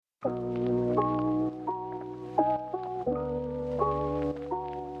Hi,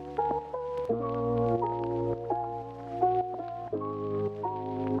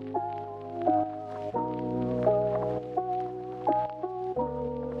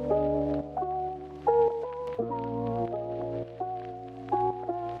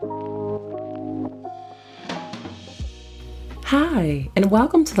 and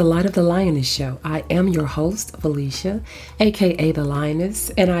welcome to the Light of the Lioness Show. I am your host, Felicia, aka The Lioness,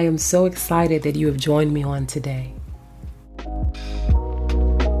 and I am so excited that you have joined me on today.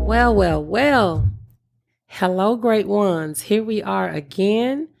 Well. Hello, great ones. Here we are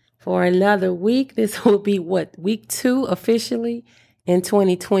again for another week. This will be week 2 officially in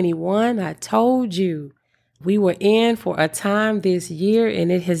 2021. I told you we were in for a time this year,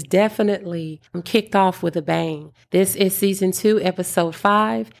 and it has definitely kicked off with a bang. This is season 2, episode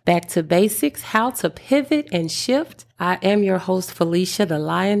 5, Back to Basics, How to Pivot and Shift. I am your host, Felicia, the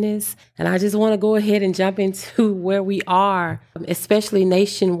Lioness, and I just want to go ahead and jump into where we are, especially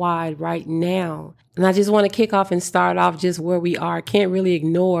nationwide right now. And I just want to kick off and start off just where we are. I can't really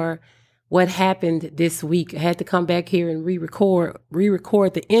ignore what happened this week. I had to come back here and re-record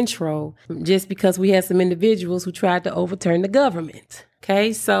the intro just because we had some individuals who tried to overturn the government.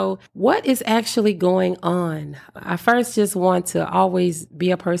 Okay, so what is actually going on? I first just want to always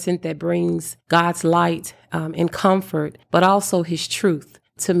be a person that brings God's light and comfort, but also his truth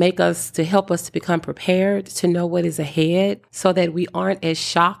to help us to become prepared, to know what is ahead so that we aren't as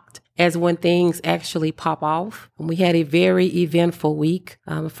shocked as when things actually pop off. We had a very eventful week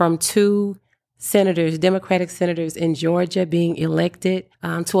from 2 senators, Democratic senators in Georgia being elected,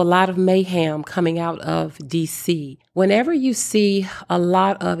 to a lot of mayhem coming out of D.C. Whenever you see a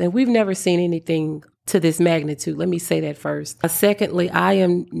lot of, and we've never seen anything to this magnitude, let me say that first. Secondly, I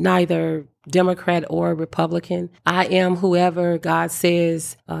am neither Democrat or Republican. I am whoever God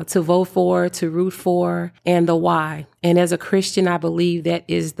says to vote for, to root for, and the why. And as a Christian, I believe that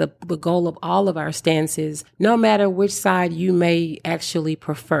is the goal of all of our stances, no matter which side you may actually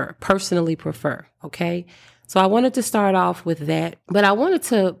personally prefer. Okay. So I wanted to start off with that, but I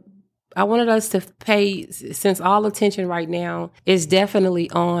wanted us to pay, since all attention right now is definitely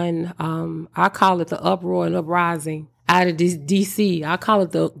on, I call it the uproar and uprising out of DC. I call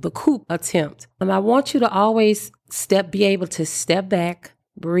it the coup attempt. And I want you to always be able to step back,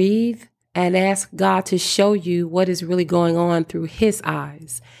 breathe, and ask God to show you what is really going on through his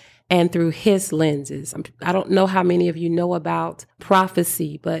eyes and through his lenses. I don't know how many of you know about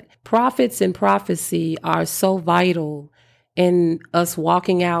prophecy, but prophets and prophecy are so vital in us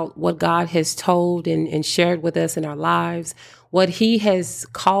walking out what God has told and shared with us in our lives, what he has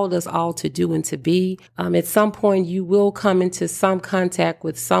called us all to do and to be. At some point, you will come into some contact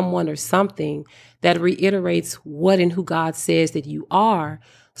with someone or something that reiterates what and who God says that you are,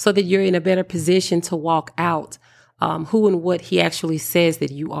 so that you're in a better position to walk out who and what he actually says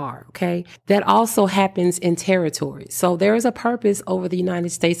that you are, okay? That also happens in territory. So there is a purpose over the United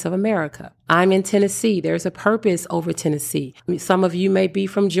States of America. I'm in Tennessee. There's a purpose over Tennessee. Some of you may be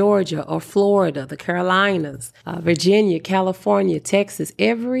from Georgia or Florida, the Carolinas, Virginia, California, Texas.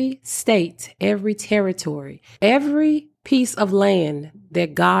 Every state, every territory, every piece of land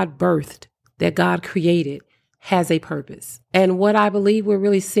that God birthed, that God created, has a purpose. And what I believe we're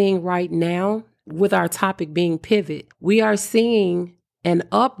really seeing right now, with our topic being pivot, we are seeing an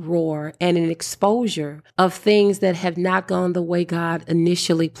uproar and an exposure of things that have not gone the way God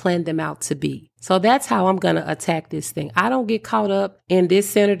initially planned them out to be. So that's how I'm going to attack this thing. I don't get caught up in this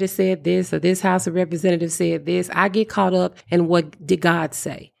senator said this or this House of Representatives said this. I get caught up in what did God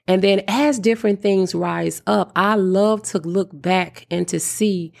say. And then as different things rise up, I love to look back and to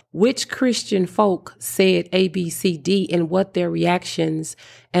see which Christian folk said A, B, C, D, and what their reactions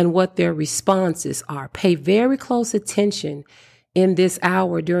and what their responses are. Pay very close attention in this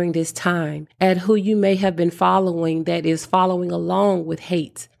hour during this time at who you may have been following that is following along with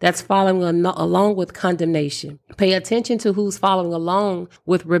hate, that's following along with condemnation. Pay attention to who's following along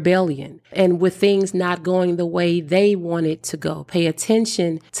with rebellion and with things not going the way they want it to go. Pay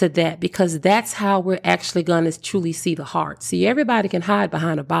attention to that, because that's how we're actually going to truly see the heart. See, everybody can hide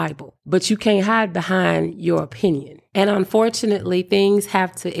behind a Bible, but you can't hide behind your opinion. And unfortunately, things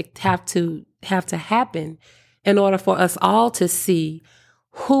have to happen in order for us all to see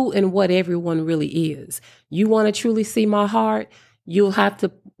who and what everyone really is. You want to truly see my heart? you'll have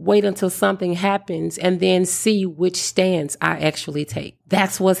to wait until something happens and then see which stance I actually take.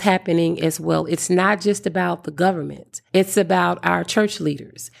 That's what's happening as well. It's not just about the government. It's about our church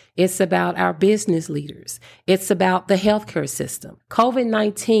leaders. It's about our business leaders. It's about the healthcare system.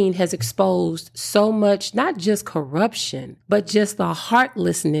 COVID-19 has exposed so much, not just corruption, but just the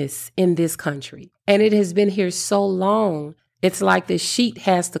heartlessness in this country. And it has been here so long, it's like the sheet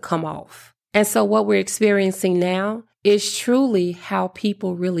has to come off. And so what we're experiencing now is truly how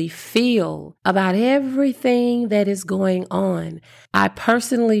people really feel about everything that is going on. I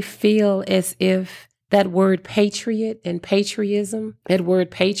personally feel as if that word patriot and patriotism, that word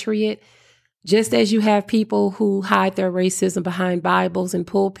patriot, just as you have people who hide their racism behind Bibles and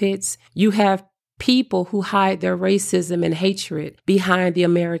pulpits, you have people who hide their racism and hatred behind the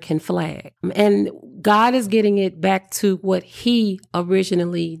American flag. And God is getting it back to what he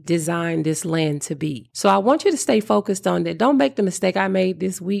originally designed this land to be. So I want you to stay focused on that. Don't make the mistake I made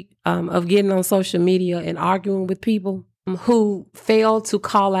this week of getting on social media and arguing with people who failed to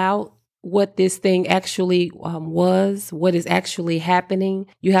call out what this thing actually was, what is actually happening.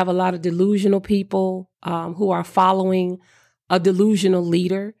 You have a lot of delusional people who are following a delusional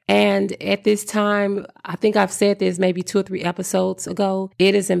leader. And at this time, I think I've said this maybe 2 or 3 episodes ago,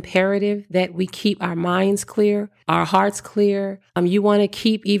 it is imperative that we keep our minds clear, our hearts clear. You want to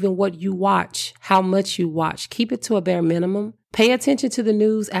keep even what you watch, how much you watch, keep it to a bare minimum. Pay attention to the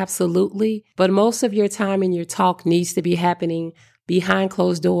news, absolutely. But most of your time and your talk needs to be happening behind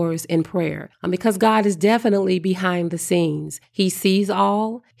closed doors in prayer, because God is definitely behind the scenes. He sees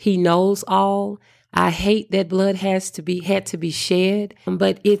all. He knows all. I hate that blood had to be shed,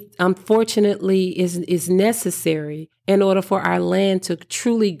 but it unfortunately is necessary in order for our land to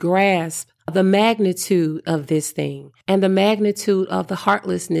truly grasp the magnitude of this thing and the magnitude of the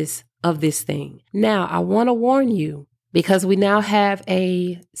heartlessness of this thing. Now, I want to warn you, because we now have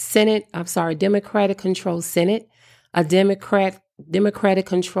a Democratic-controlled Senate, a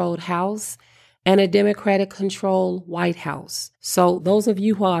Democratic-controlled House, and a Democratic-controlled White House. So those of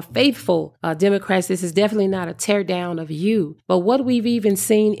you who are faithful Democrats, this is definitely not a tear down of you. But what we've even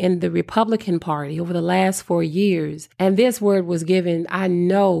seen in the Republican Party over the last 4 years, and this word was given, I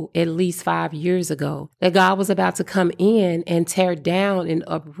know, at least 5 years ago, that God was about to come in and tear down and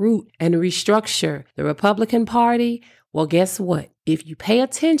uproot and restructure the Republican Party. Well, guess what? If you pay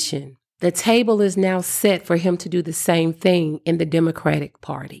attention, the table is now set for him to do the same thing in the Democratic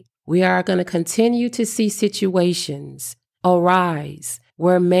Party. We are going to continue to see situations arise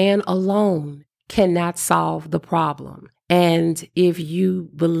where man alone cannot solve the problem. And if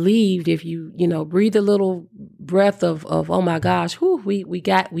you believed, if you breathe a little breath of oh my gosh, we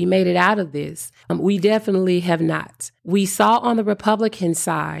made it out of this. We definitely have not. We saw on the Republican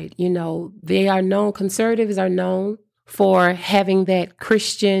side, conservatives are known for having that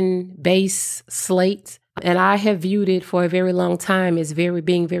Christian base slate. And I have viewed it for a very long time as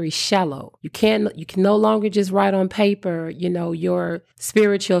being very shallow. You can no longer just write on paper, your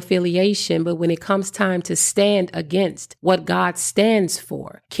spiritual affiliation, but when it comes time to stand against what God stands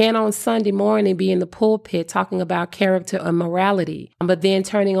for, can on Sunday morning be in the pulpit talking about character and morality, but then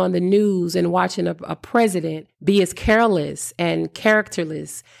turning on the news and watching a president be as careless and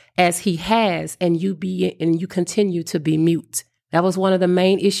characterless as he has, and you continue to be mute. That was one of the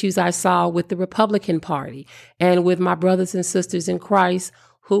main issues I saw with the Republican Party and with my brothers and sisters in Christ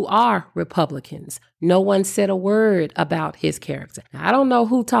who are Republicans. No one said a word about his character. Now, I don't know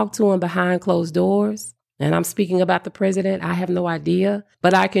who talked to him behind closed doors, and I'm speaking about the president. I have no idea,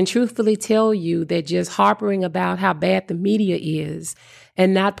 but I can truthfully tell you that just harping about how bad the media is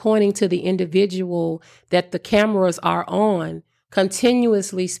and not pointing to the individual that the cameras are on,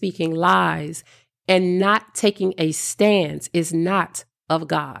 continuously speaking lies, and not taking a stance is not of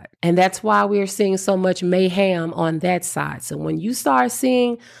God. And that's why we're seeing so much mayhem on that side. So when you start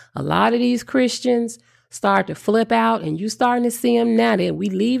seeing a lot of these Christians start to flip out, and you starting to see them now, that we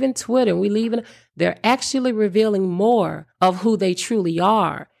leaving Twitter, they're actually revealing more of who they truly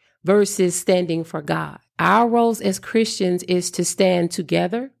are versus standing for God. Our roles as Christians is to stand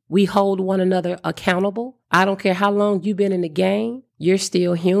together. We hold one another accountable. I don't care how long you've been in the game, you're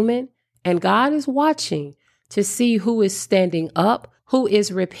still human. And God is watching to see who is standing up, who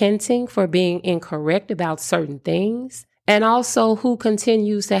is repenting for being incorrect about certain things, and also who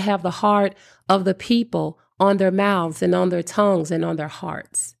continues to have the heart of the people on their mouths and on their tongues and on their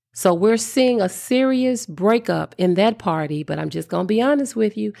hearts. So we're seeing a serious breakup in that party, but I'm just going to be honest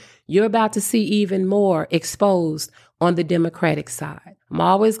with you. You're about to see even more exposed on the Democratic side. I'm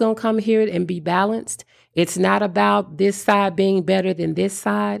always going to come here and be balanced It's not about this side being better than this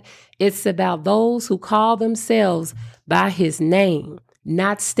side. It's about those who call themselves by his name,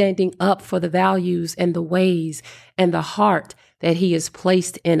 not standing up for the values and the ways and the heart that he has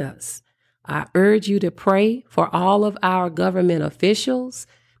placed in us. I urge you to pray for all of our government officials,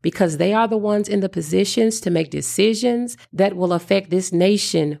 because they are the ones in the positions to make decisions that will affect this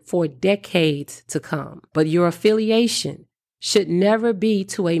nation for decades to come. But your affiliation should never be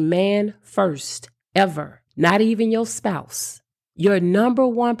to a man first, ever, not even your spouse. Your number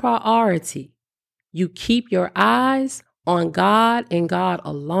one priority, you keep your eyes on God and God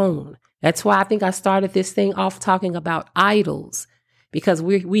alone. That's why I think I started this thing off talking about idols, because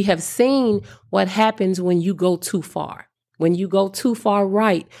we have seen what happens when you go too far. When you go too far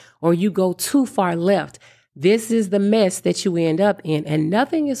right or you go too far left, this is the mess that you end up in. And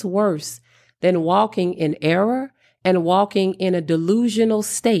nothing is worse than walking in error and walking in a delusional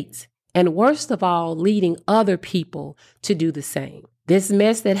state. And worst of all, leading other people to do the same. This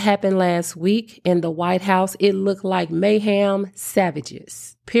mess that happened last week in the White House, it looked like mayhem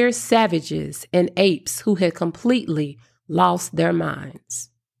savages, pure savages and apes who had completely lost their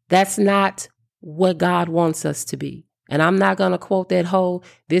minds. That's not what God wants us to be. And I'm not going to quote that whole,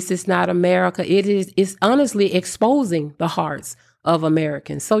 this is not America. It's honestly exposing the hearts of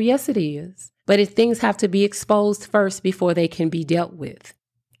Americans. So yes, it is. But if things have to be exposed first before they can be dealt with.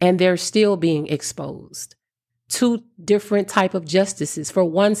 And they're still being exposed. Two different type of justices for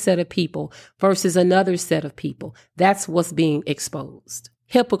one set of people versus another set of people. That's what's being exposed.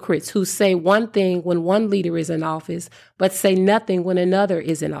 Hypocrites who say one thing when one leader is in office, but say nothing when another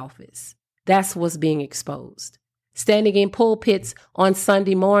is in office. That's what's being exposed. Standing in pulpits on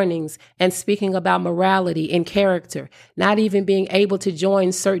Sunday mornings and speaking about morality and character, not even being able to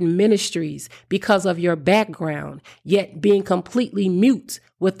join certain ministries because of your background, yet being completely mute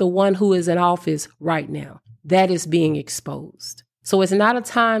with the one who is in office right now. That is being exposed. So it's not a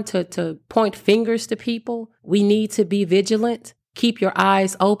time to point fingers to people. We need to be vigilant. Keep your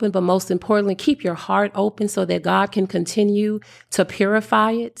eyes open, but most importantly, keep your heart open so that God can continue to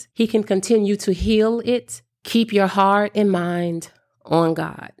purify it. He can continue to heal it. Keep your heart and mind on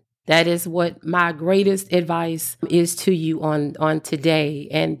God. That is what my greatest advice is to you on today.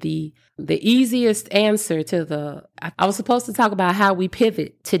 And the easiest answer to I was supposed to talk about how we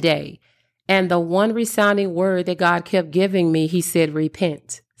pivot today. And the one resounding word that God kept giving me, he said,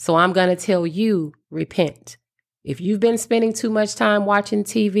 repent. So I'm going to tell you, repent. If you've been spending too much time watching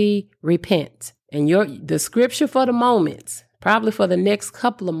TV, repent. And the scripture for the moment, probably for the next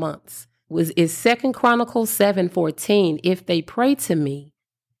couple of months, is 2 Chronicles 7:14. If they pray to me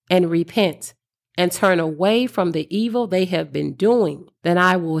and repent and turn away from the evil they have been doing, then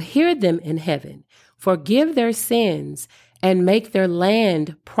I will hear them in heaven, forgive their sins, and make their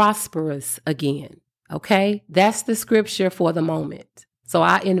land prosperous again. Okay? That's the scripture for the moment. So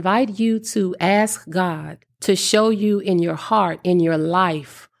I invite you to ask God to show you in your heart, in your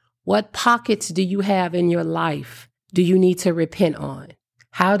life, what pockets do you have in your life do you need to repent on?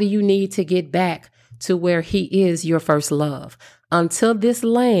 How do you need to get back to where he is your first love? Until this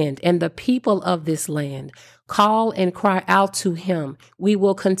land and the people of this land call and cry out to him, we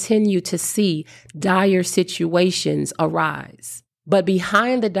will continue to see dire situations arise. But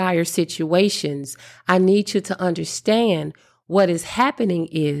behind the dire situations, I need you to understand what is happening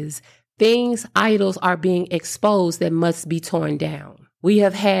is idols are being exposed that must be torn down. We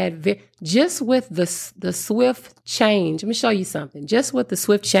have had, just with the swift change, let me show you something, just with the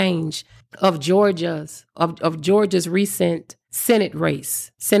swift change of Georgia's recent Senate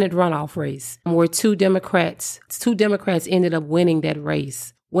runoff race, where two Democrats ended up winning that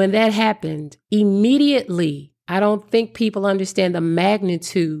race. When that happened, immediately, I don't think people understand the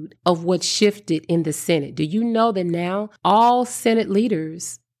magnitude of what shifted in the Senate. Do you know that now all Senate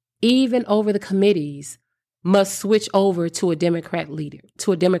leaders, even over the committees, must switch over to a Democratic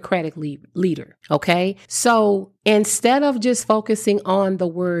leader. Okay. So instead of just focusing on the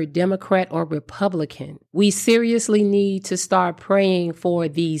word Democrat or Republican, we seriously need to start praying for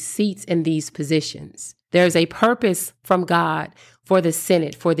these seats and these positions. There's a purpose from God for the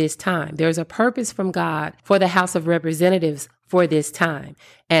Senate for this time. There's a purpose from God for the House of Representatives for this time.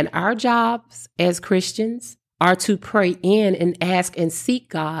 And our jobs as Christians are to pray in and ask and seek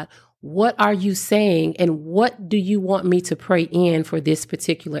God, what are you saying and what do you want me to pray in for this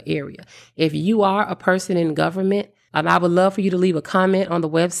particular area? If you are a person in government, I would love for you to leave a comment on the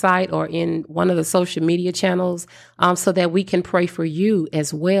website or in one of the social media channels so that we can pray for you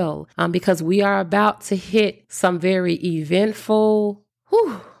as well, because we are about to hit some very eventful,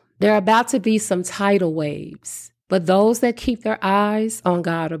 there are about to be some tidal waves But those that keep their eyes on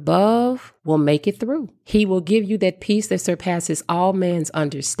God above will make it through. He will give you that peace that surpasses all man's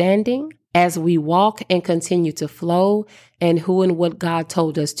understanding as we walk and continue to flow and who and what God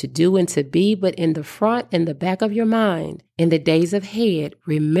told us to do and to be. But in the front and the back of your mind, in the days ahead,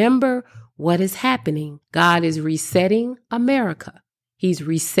 remember what is happening. God is resetting America. He's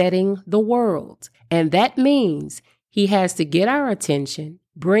resetting the world. And that means he has to get our attention,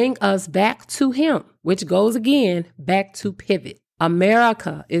 bring us back to him, which goes again back to pivot.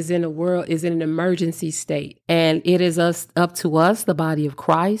 America is in an emergency state, and it is up to us, the body of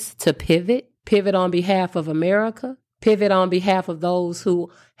Christ, to pivot on behalf of America, pivot on behalf of those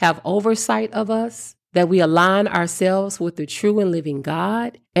who have oversight of us, that we align ourselves with the true and living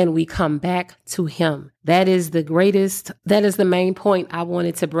God, and we come back to him. That is the main point I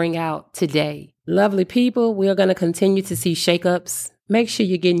wanted to bring out today. Lovely people, we are going to continue to see shakeups. Make sure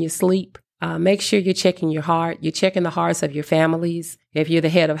you're getting your sleep. Make sure you're checking your heart. You're checking the hearts of your families. If you're the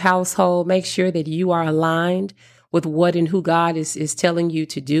head of household, make sure that you are aligned with what and who God is telling you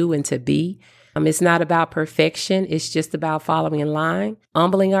to do and to be. It's not about perfection. It's just about following in line,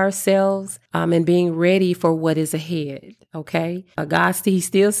 humbling ourselves, and being ready for what is ahead. Okay. God, he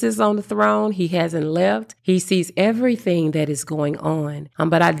still sits on the throne. He hasn't left. He sees everything that is going on.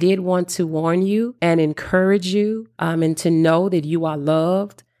 But I did want to warn you and encourage you, and to know that you are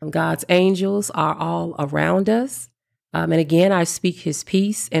loved. God's angels are all around us. And again, I speak his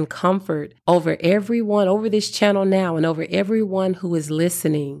peace and comfort over everyone, over this channel now, and over everyone who is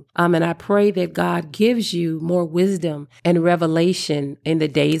listening. And I pray that God gives you more wisdom and revelation in the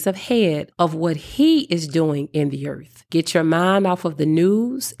days ahead of what he is doing in the earth. Get your mind off of the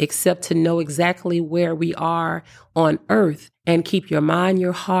news, except to know exactly where we are on earth, and keep your mind,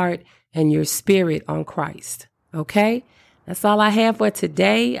 your heart, and your spirit on Christ. Okay? That's all I have for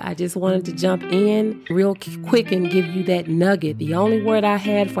today. I just wanted to jump in real quick and give you that nugget. The only word I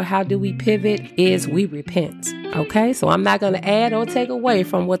had for how do we pivot is we repent. Okay, so I'm not going to add or take away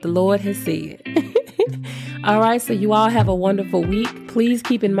from what the Lord has said. All right, so you all have a wonderful week. Please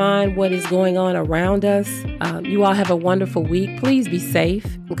keep in mind what is going on around us. You all have a wonderful week. Please be safe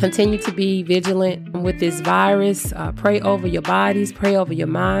and continue to be vigilant with this virus. Pray over your bodies, pray over your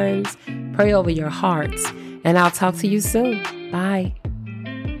minds, pray over your hearts. And I'll talk to you soon. Bye.